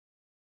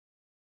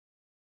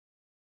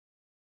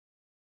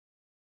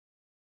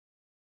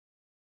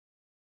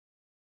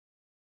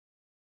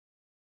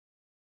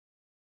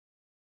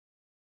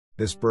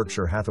This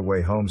Berkshire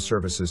Hathaway Home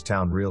Services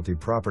Towne Realty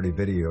property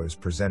video is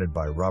presented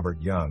by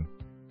Robert Young.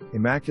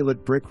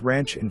 Immaculate brick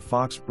ranch in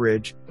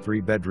Foxbridge,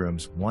 3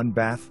 bedrooms, 1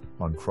 bath,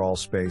 on crawl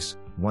space,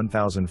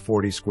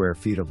 1,040 square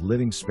feet of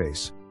living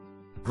space.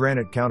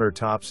 Granite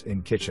countertops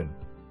in kitchen.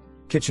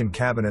 Kitchen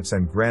cabinets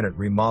and granite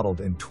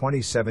remodeled in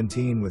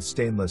 2017 with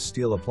stainless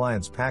steel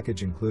appliance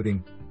package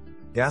including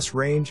gas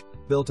range,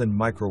 built-in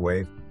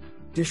microwave,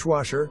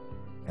 dishwasher,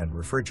 and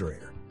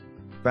refrigerator.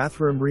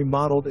 Bathroom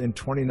remodeled in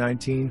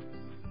 2019.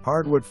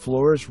 Hardwood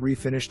floors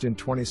refinished in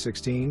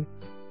 2016,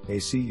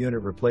 AC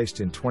unit replaced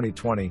in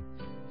 2020,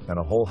 and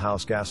a whole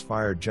house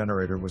gas-fired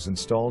generator was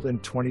installed in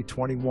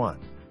 2021.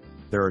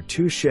 There are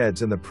 2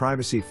 sheds in the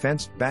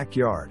privacy-fenced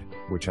backyard,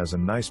 which has a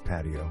nice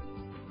patio.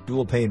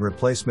 Dual pane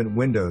replacement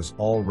windows,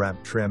 all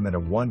wrap trim, and a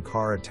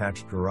 1-car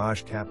attached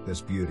garage cap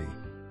this beauty.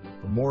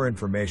 For more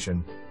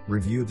information,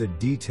 review the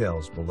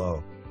details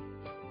below.